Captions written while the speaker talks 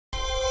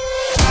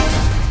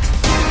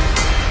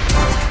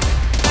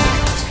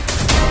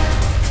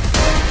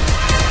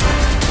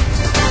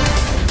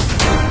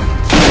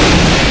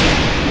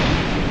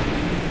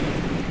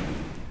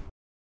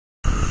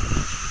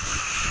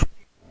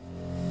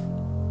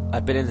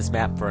I've been in this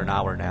map for an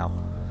hour now.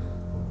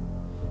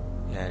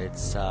 And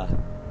it's, got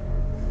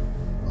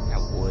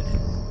wood.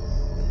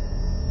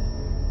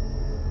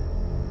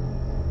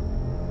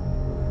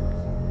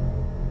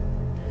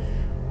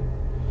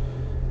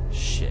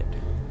 Shit.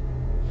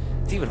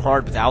 It's even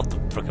hard without the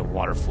frickin'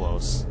 water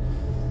flows.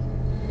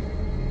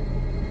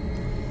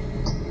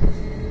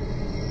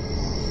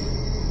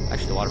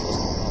 Actually, the water flows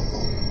go wrong.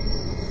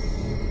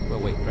 Well,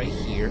 wait, right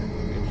here.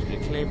 I'm just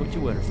gonna climb up to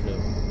water flow.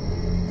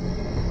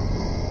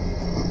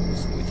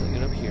 So let me take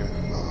it up here.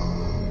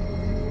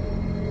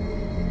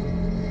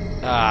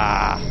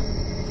 Ah!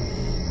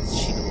 Let's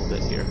cheat a little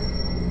bit here.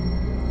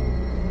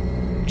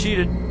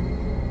 Cheated!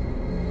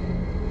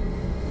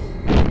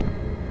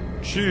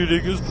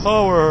 Cheating is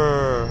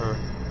power!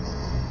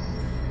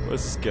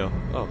 Where's this go?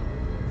 Oh.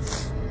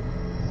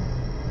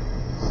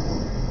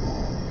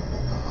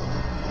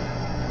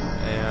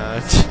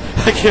 And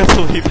I can't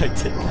believe I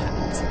did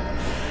that.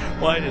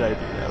 Why did I do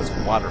that? It was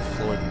water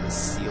flowing in the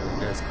ceiling.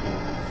 That's cool.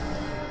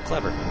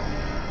 Clever.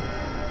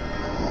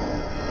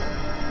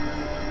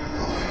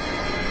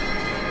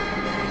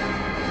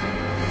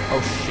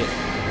 Oh shit.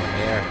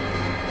 Air.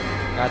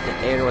 God, the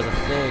air was a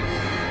thing.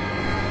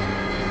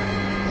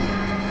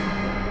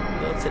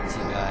 Little tip to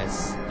you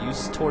guys.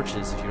 Use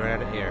torches if you run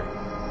out of air.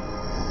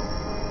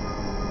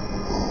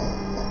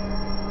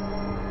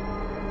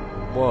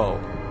 Whoa.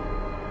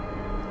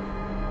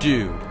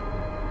 Dude.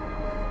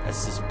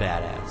 That's just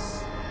badass.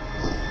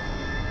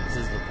 This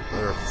is the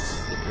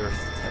Earth's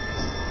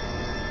temple.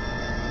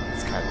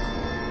 It's kind of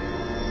cool.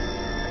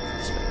 I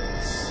respect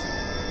this.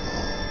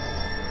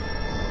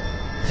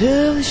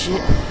 Holy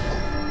shit.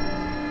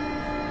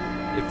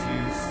 If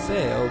you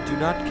fail, do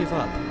not give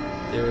up.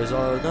 There is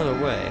another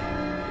way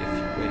if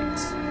you wait.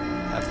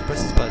 After you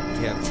press this button,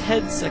 you have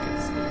 10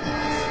 seconds.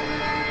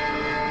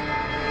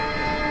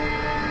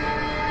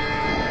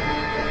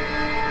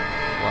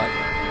 What?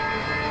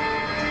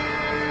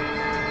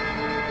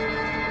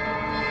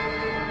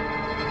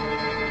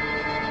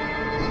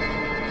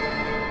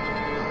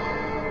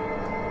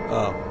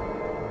 Oh.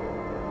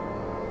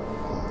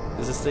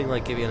 Does this thing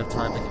like give you enough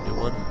time like a new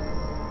one?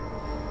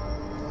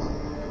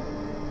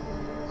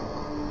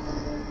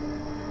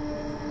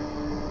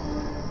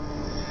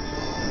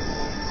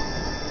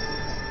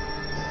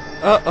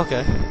 Oh,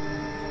 okay.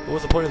 What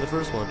was the point of the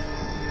first one?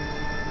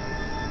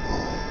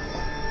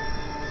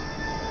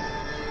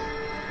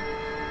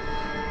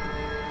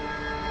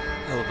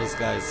 I love this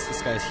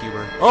guy's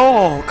humor.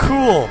 Oh,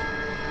 cool!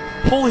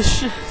 Holy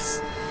shit!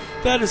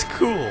 That is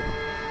cool!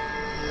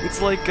 It's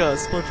like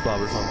SpongeBob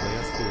or something.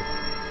 That's cool.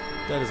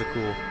 That is a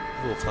cool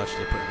little touch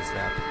they put in this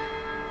map.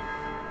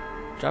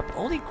 Drop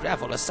only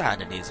gravel or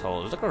sand in these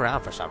holes. Look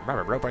around for some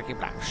rubber breaking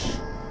blocks.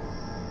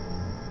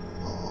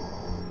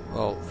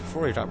 Well,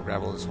 before you drop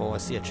gravel in this hole, I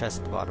see a chest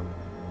at the bottom.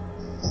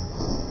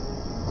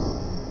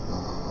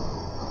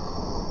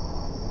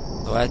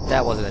 Oh,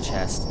 that wasn't a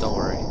chest. Don't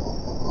worry.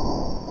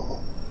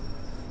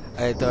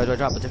 Do I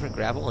drop a different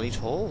gravel in each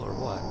hole, or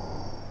what?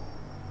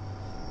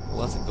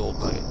 Well, that's a gold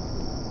nugget.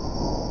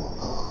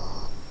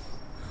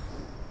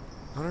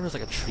 I wonder if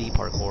there's like a tree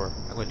parkour.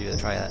 I'm gonna do that.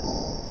 Try that.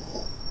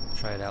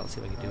 Try it out.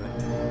 See if I can do it.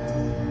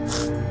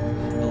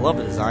 I love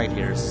the design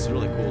here. It's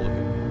really cool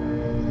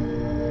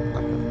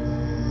looking.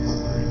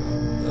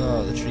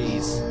 Oh, the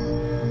trees.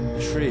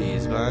 The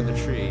trees, man, the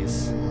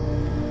trees.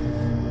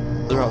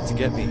 They're out to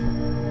get me.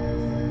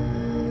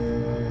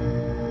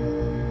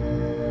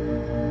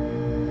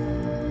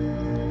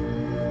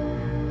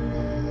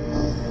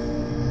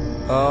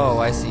 Oh,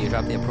 I see. You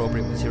drop the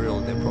appropriate material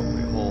in the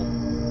appropriate hole.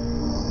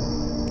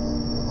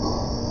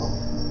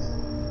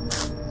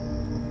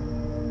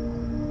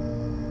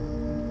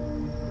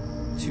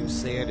 Two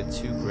sand and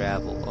 2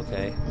 gravel.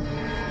 Okay.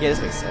 Yeah, this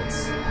makes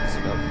sense.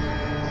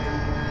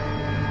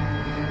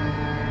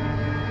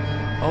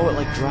 Oh, it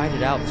like dried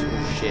it out too.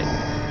 Oh shit.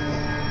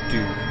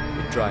 Dude,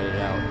 it dried it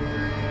out.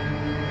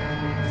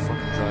 It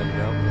fucking dried it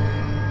out, bro.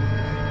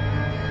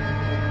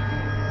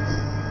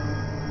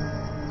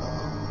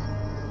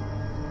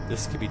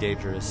 This could be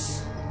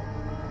dangerous.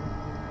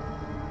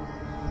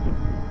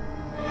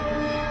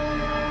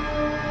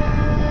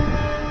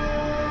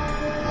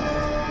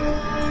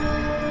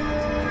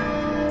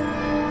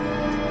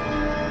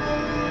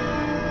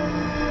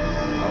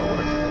 Oh,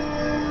 what?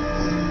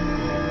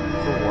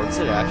 For once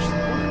it actually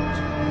worked.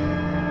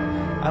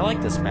 I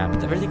like this map.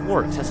 Everything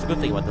works. That's the good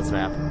thing about this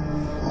map.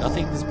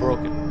 Nothing is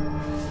broken.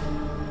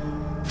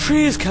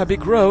 Trees can be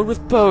grown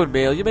with bone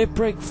meal. You may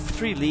break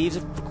 3 leaves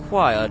if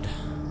required.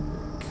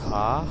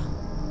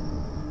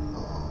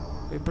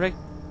 We break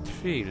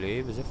 3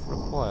 leaves if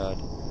required.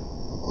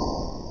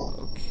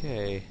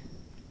 Okay.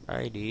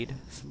 I need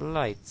some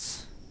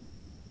lights.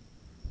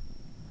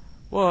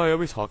 Why are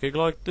we talking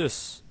like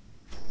this?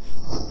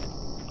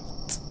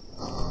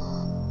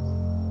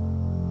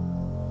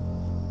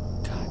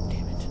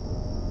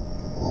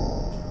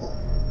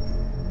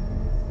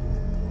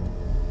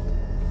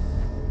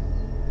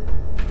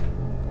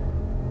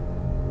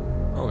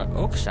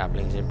 Oak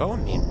saplings and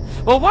bone meal.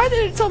 Well, why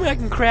did it tell me I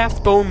can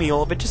craft bone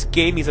meal if it just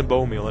gave me some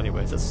bone meal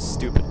anyways? That's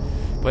stupid.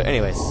 But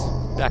anyways,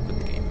 back with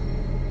the game.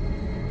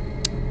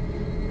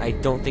 I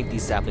don't think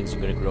these saplings are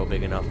going to grow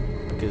big enough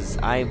because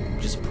I'm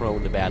just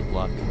prone to bad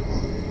luck.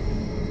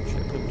 Should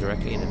I put them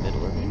directly in the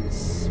middle of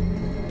these?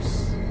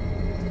 Oops.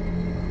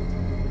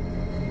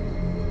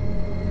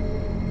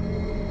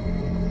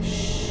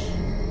 Shh.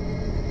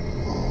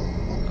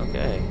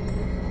 Okay.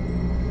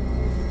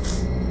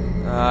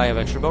 I have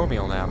extra bone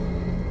meal now.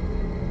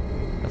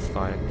 That's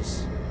fine. I can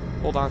just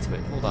hold on to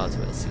it. Hold on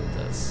to it. See what it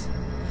does.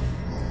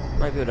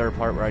 Might be another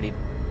part where I need.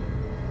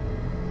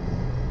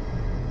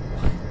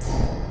 What the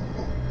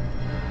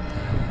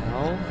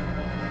hell?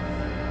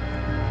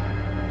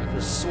 I could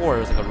have swore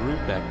there was like a root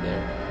back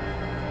there.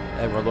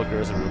 And when I looked, there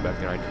was a root back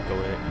there. I didn't go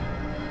in it.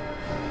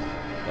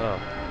 Oh,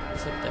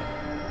 what's up there?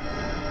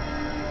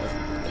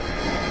 Nothing up there.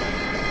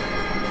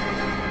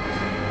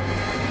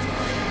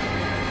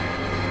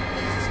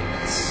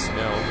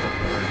 Smell the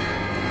burn.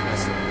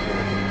 That's the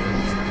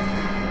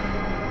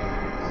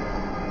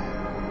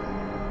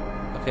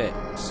okay,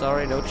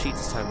 sorry, no cheats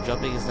this time.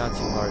 Jumping is not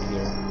too hard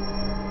here.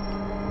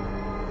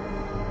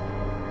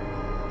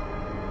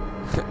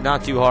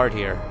 Not too hard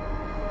here.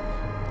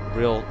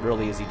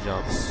 Real easy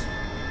jumps.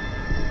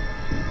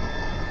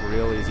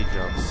 Real easy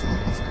jumps.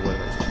 What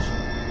am I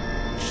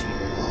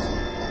cheating?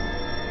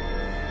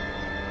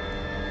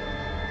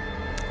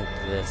 Like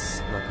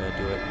this. I'm not gonna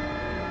do it.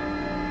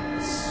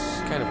 It's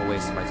kind of a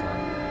waste of my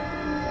time.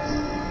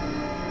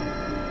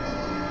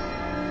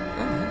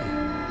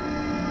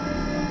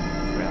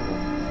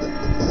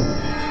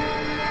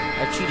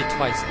 I've cheated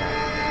twice now.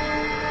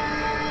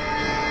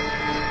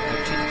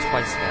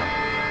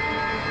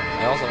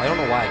 I don't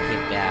know why I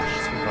can't dash.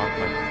 Something's wrong with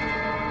my...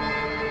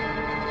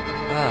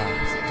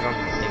 something's wrong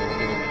with my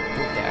thing.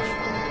 Don't dash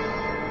for me.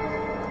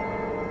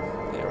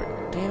 There we go.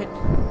 Damn it.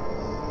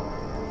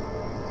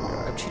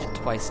 I've cheated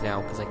twice now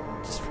because I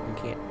just freaking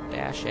can't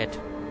dash it.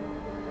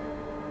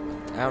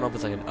 I don't know if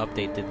it's like an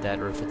update did that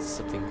or if it's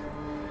something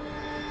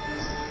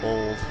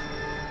old.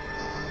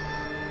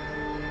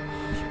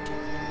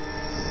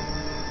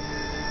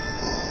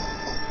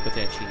 But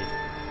they cheated.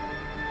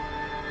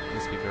 It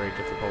must be very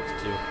difficult to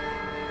do.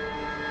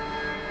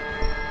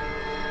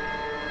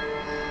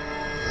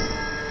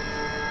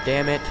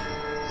 Damn it.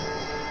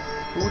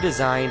 Who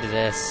designed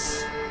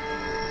this?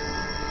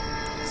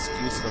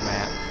 Excuse the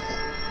map.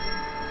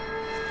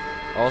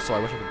 Also, I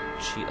wish I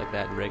could cheat like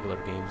that in regular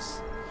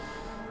games.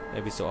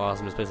 That'd be so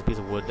awesome. Just place a piece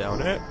of wood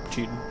down.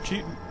 Cheating.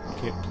 Can't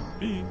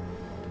hurt me.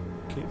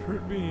 Can't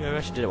hurt me. I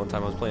actually did it one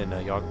time. I was playing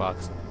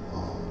Yogbox.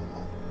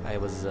 I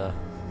was,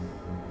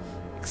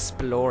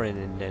 exploring,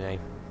 and then I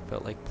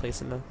felt like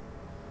placing a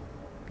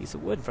piece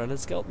of wood in front of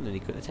the skeleton and he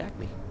couldn't attack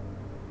me.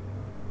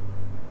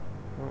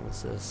 What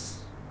was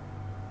this?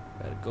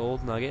 Got a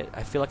gold nugget.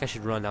 I feel like I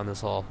should run down this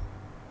hall.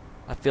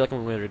 I feel like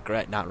I'm going to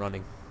regret not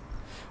running.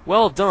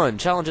 Well done!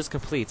 Challenge is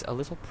complete. A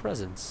little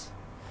presents.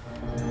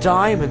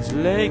 Diamond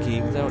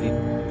leggings. I don't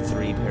need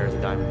 3 pairs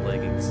of diamond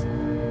leggings.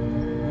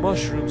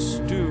 Mushroom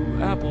stew,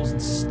 apples,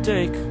 and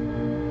steak.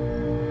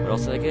 What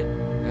else did I get?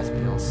 I got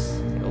something else.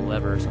 Like a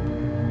lever or something.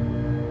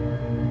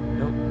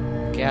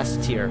 Gas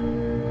tier.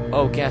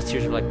 Oh, gas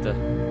tiers are like the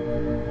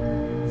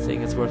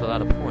thing that's worth a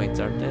lot of points,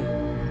 aren't they?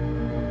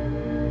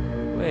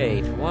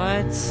 Wait,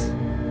 what?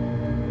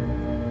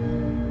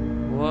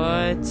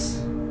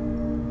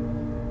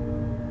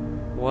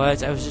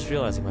 What? I was just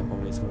realizing my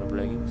phone needs to go to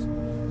leggings.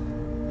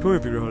 Trying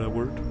to figure out how that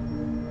worked.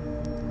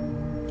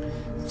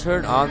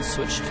 Turn on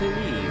switch to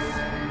leave.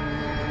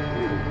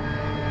 Ooh.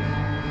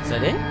 Is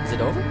that it? Is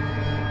it over?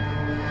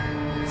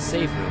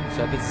 Save room. So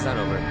that means it's not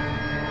over.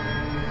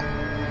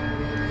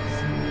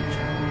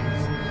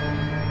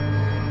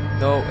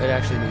 No, it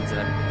actually means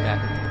that I'm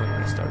back at the point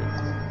where I started.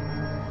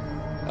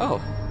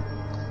 Oh.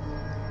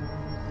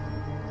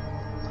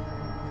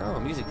 Oh,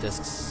 music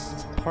discs.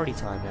 It's party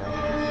time now.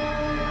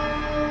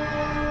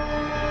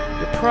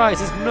 Your prize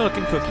is milk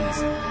and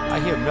cookies. I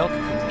hear milk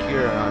can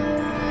cure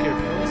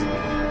poison.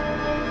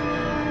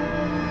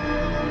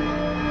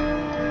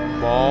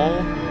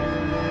 Ball?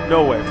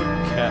 No way,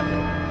 freaking cat.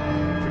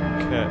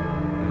 Freaking cat.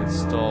 And it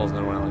stalls, and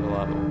I don't like a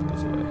lot of it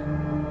this way.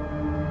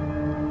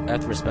 I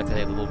have to respect that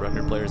they have little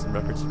record players and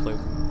records to play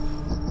with.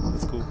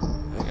 That's cool.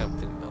 I got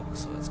milk,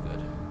 so that's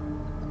good.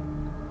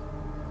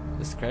 Is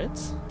this the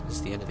credits? Is this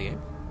the end of the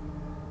game?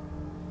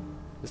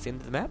 Is this the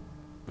end of the map?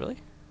 Really?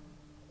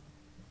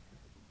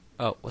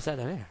 Oh, what's that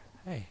down there?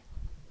 Hey.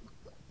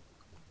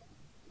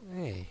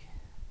 Hey.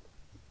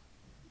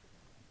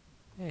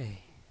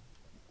 Hey.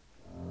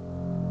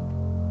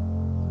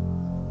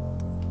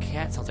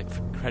 Cat sounds like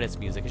credits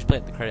music. I should play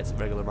it the credits of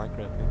regular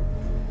Minecraft game.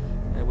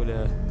 That would,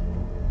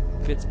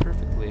 fits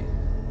perfectly.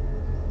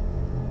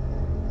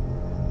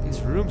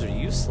 These rooms are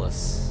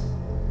useless.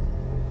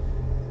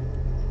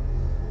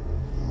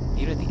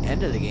 Even at the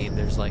end of the game,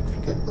 there's like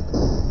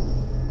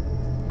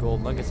freaking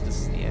gold nuggets. This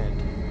is the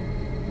end.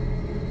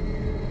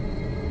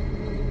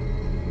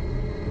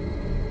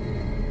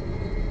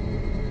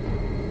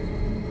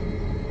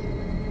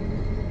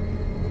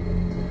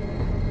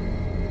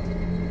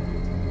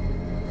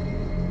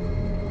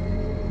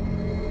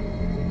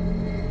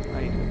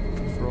 I need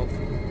to for all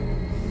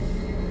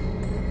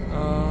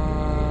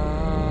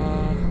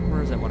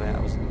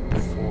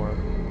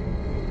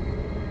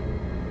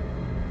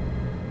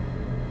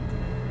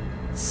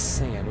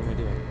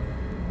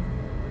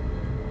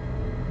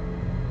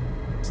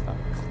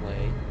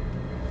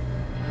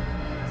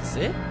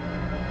this it?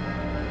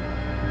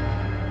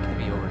 Can't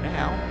be over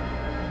now.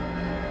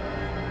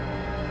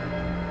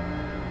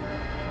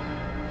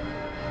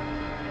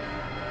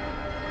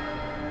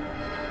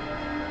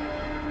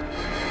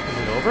 Is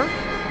it over?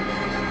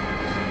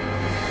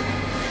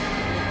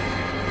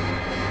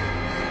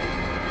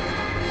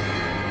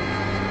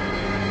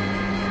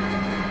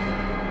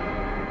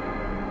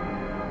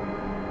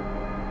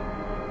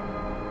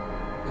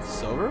 Is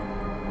this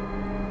over?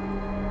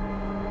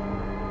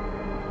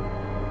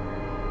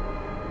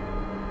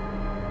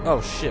 Oh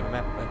shit,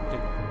 map.